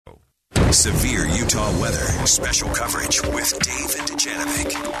Severe Utah weather. Special coverage with Dave and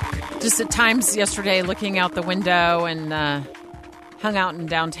Dujanovic. Just at times yesterday, looking out the window and hung out in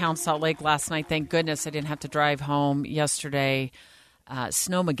downtown Salt Lake last night. Thank goodness I didn't have to drive home yesterday.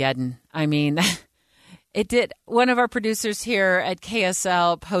 Snowmageddon. I mean, it did. One of our producers here at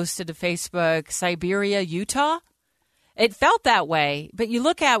KSL posted to Facebook, Siberia, Utah. It felt that way, but you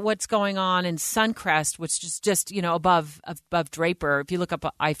look at what's going on in Suncrest, which is just above Draper. If you look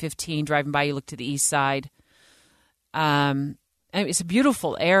up I-15 driving by, you look to the east side. It's a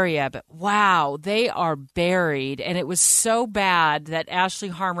beautiful area, but wow, they are buried. And it was so bad that Ashley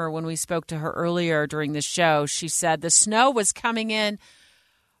Harmer, when we spoke to her earlier during the show, she said the snow was coming in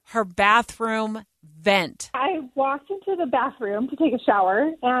her bathroom vent. I walked into the bathroom to take a shower,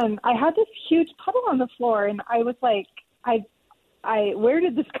 and I had this huge puddle on the floor, and I was like, where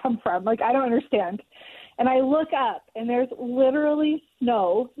did this come from? Like, I don't understand. And I look up, and there's literally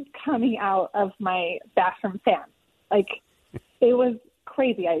snow coming out of my bathroom fan. Like, it was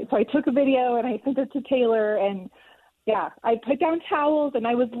crazy. So I took a video, and I sent it to Taylor, and, yeah, I put down towels, and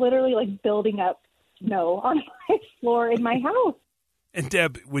I was literally, like, building up snow on my floor in my house. And,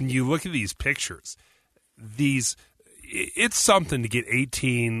 Deb, when you look at these pictures, it's something to get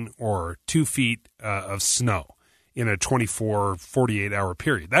 18 or 2 feet of snow in a 24, 48-hour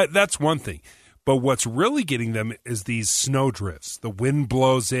period. That's one thing. But what's really getting them is these snow drifts. The wind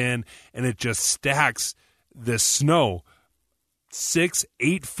blows in, and it just stacks this snow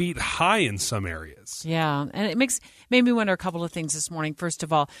 6-8 feet high in some areas. Yeah, and it made me wonder a couple of things this morning. First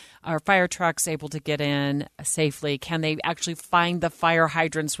of all, are fire trucks able to get in safely? Can they actually find the fire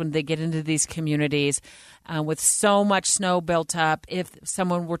hydrants when they get into these communities? With so much snow built up, if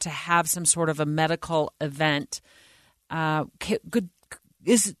someone were to have some sort of a medical event, could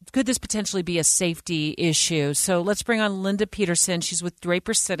this potentially be a safety issue? So let's bring on Linda Peterson. She's with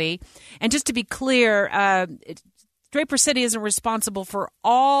Draper City. And just to be clear, Draper City isn't responsible for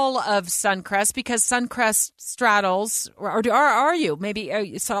all of Suncrest because Suncrest straddles, or are you?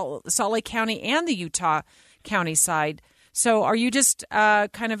 Maybe Salt Lake County and the Utah County side. So are you just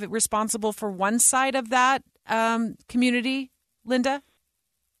kind of responsible for one side of that community, Linda?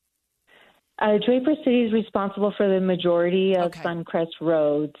 Draper City is responsible for the majority of Suncrest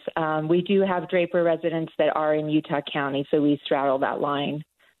roads. We do have Draper residents that are in Utah County, so we straddle that line.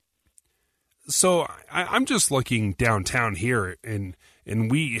 So I'm just looking downtown here, and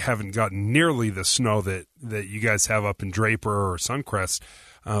we haven't gotten nearly the snow that you guys have up in Draper or Suncrest.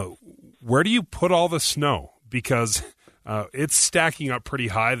 Where do you put all the snow? Because it's stacking up pretty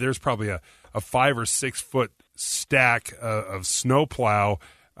high. There's probably a 5 or 6 foot stack of snowplowed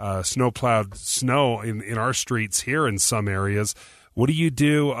snow in our streets here in some areas. What do you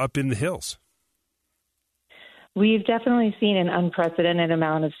do up in the hills? We've definitely seen an unprecedented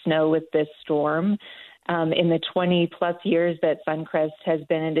amount of snow with this storm. In the 20-plus years that Suncrest has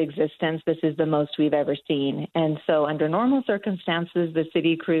been in existence, this is the most we've ever seen. And so under normal circumstances, the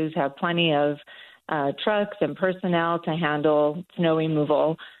city crews have plenty of trucks and personnel to handle snow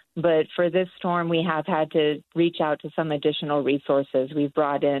removal. But for this storm, we have had to reach out to some additional resources. We've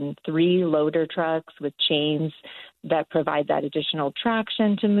brought in 3 loader trucks with chains that provide that additional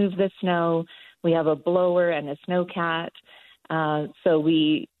traction to move the snow. We have a blower and a snowcat. So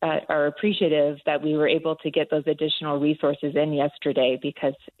we are appreciative that we were able to get those additional resources in yesterday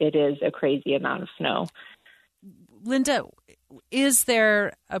because it is a crazy amount of snow. Linda, is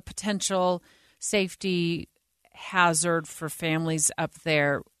there a potential safety hazard for families up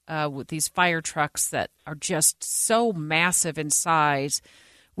there with these fire trucks that are just so massive in size?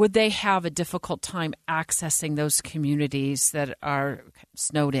 Would they have a difficult time accessing those communities that are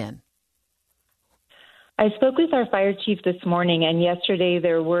snowed in? I spoke with our fire chief this morning, and yesterday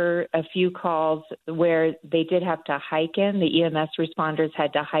there were a few calls where they did have to hike in. The EMS responders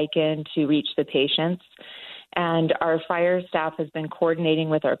had to hike in to reach the patients. And our fire staff has been coordinating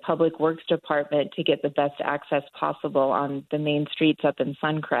with our public works department to get the best access possible on the main streets up in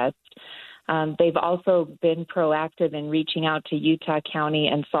Suncrest. They've also been proactive in reaching out to Utah County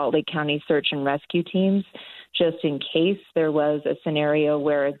and Salt Lake County search and rescue teams, just in case there was a scenario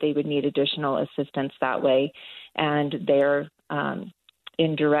where they would need additional assistance that way. And they're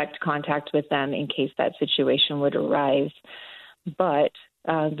in direct contact with them in case that situation would arise. But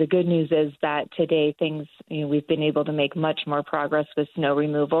the good news is that today we've been able to make much more progress with snow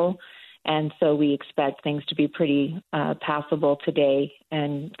removal. And so we expect things to be pretty passable today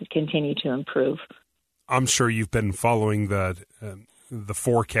and continue to improve. I'm sure you've been following the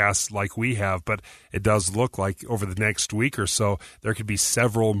forecast like we have, but it does look like over the next week or so, there could be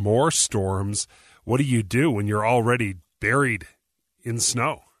several more storms. What do you do when you're already buried in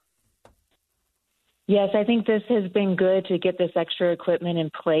snow? Yes, I think this has been good to get this extra equipment in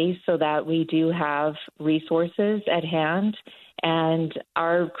place so that we do have resources at hand. And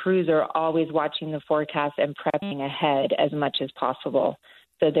our crews are always watching the forecast and prepping ahead as much as possible.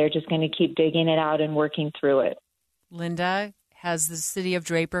 So they're just going to keep digging it out and working through it. Linda, has the city of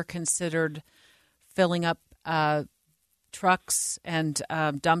Draper considered filling up trucks and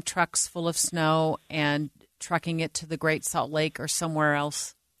dump trucks full of snow and trucking it to the Great Salt Lake or somewhere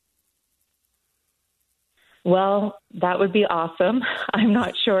else? Well, that would be awesome. I'm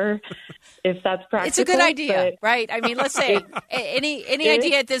not sure if that's practical. It's a good idea, right? I mean, let's say any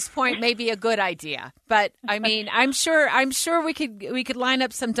idea at this point may be a good idea. But I mean, I'm sure we could line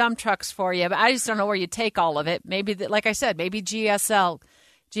up some dump trucks for you. But I just don't know where you take all of it. Maybe, like I said, maybe GSL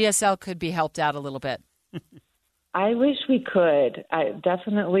could be helped out a little bit. I wish we could.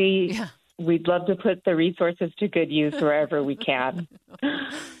 We'd love to put the resources to good use wherever we can.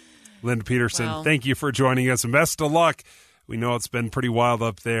 Linda Peterson, thank you for joining us, and best of luck. We know it's been pretty wild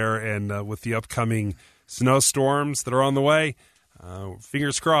up there, and with the upcoming snowstorms that are on the way,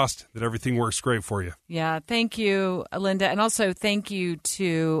 fingers crossed that everything works great for you. Yeah, thank you, Linda, and also thank you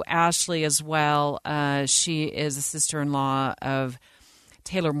to Ashley as well. She is a sister-in-law of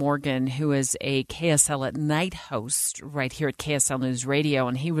Taylor Morgan, who is a KSL at Night host right here at KSL News Radio,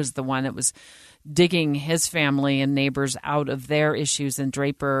 and he was the one that was digging his family and neighbors out of their issues in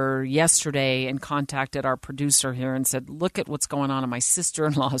Draper yesterday and contacted our producer here and said, look at what's going on in my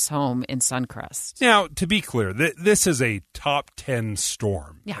sister-in-law's home in Suncrest. Now, to be clear, this is a top 10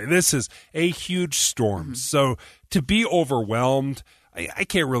 storm. Yeah. This is a huge storm. Mm-hmm. So to be overwhelmed, I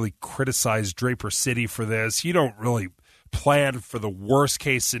can't really criticize Draper City for this. You don't really plan for the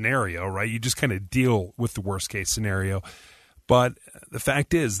worst-case scenario, right? You just kind of deal with the worst-case scenario. But the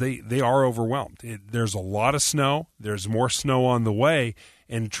fact is, they are overwhelmed. There's a lot of snow. There's more snow on the way,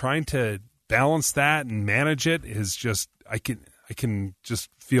 and trying to balance that and manage it is just I can just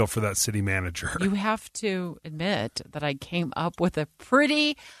feel for that city manager. You have to admit that I came up with a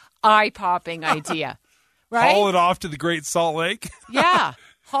pretty eye-popping idea, right? Haul it off to the Great Salt Lake. Yeah,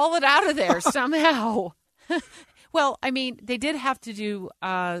 haul it out of there somehow. Well, I mean, they did have to do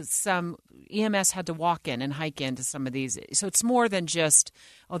some EMS had to walk in and hike into some of these. So it's more than just,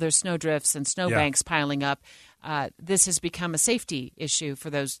 there's snow drifts and snowbanks piling up. This has become a safety issue for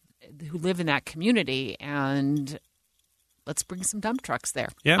those who live in that community. And let's bring some dump trucks there.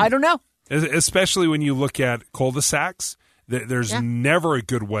 Yeah. I don't know. Especially when you look at cul-de-sacs, there's never a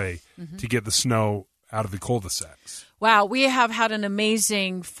good way to get the snow out of the cul-de-sacs. Wow, we have had an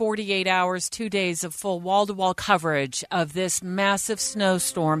amazing 48 hours, 2 days of full wall-to-wall coverage of this massive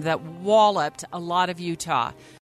snowstorm that walloped a lot of Utah.